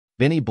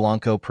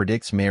Blanco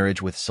predicts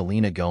marriage with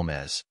Selena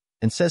Gomez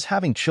and says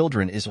having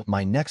children is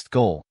my next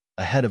goal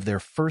ahead of their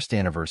first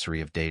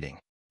anniversary of dating.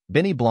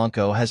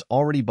 Blanco has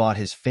already bought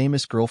his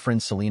famous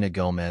girlfriend Selena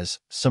Gomez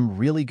some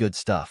really good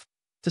stuff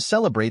to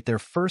celebrate their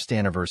first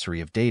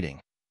anniversary of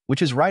dating,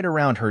 which is right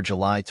around her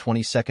July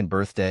 22nd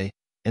birthday,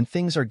 and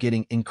things are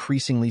getting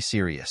increasingly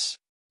serious.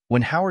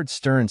 When Howard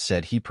Stern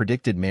said he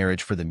predicted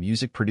marriage for the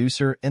music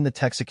producer and the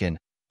Texican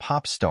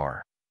pop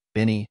star,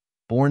 Benny,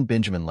 born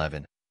Benjamin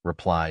Levin,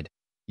 replied,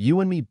 "You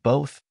and me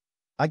both.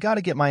 I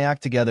gotta get my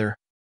act together."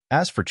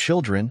 As for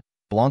children,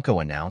 Blanco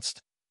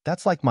announced,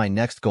 "That's like my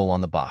next goal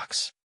on the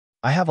box.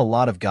 I have a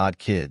lot of god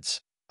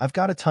kids. I've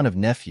got a ton of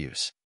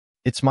nephews.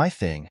 It's my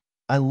thing.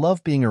 I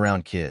love being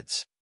around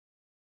kids."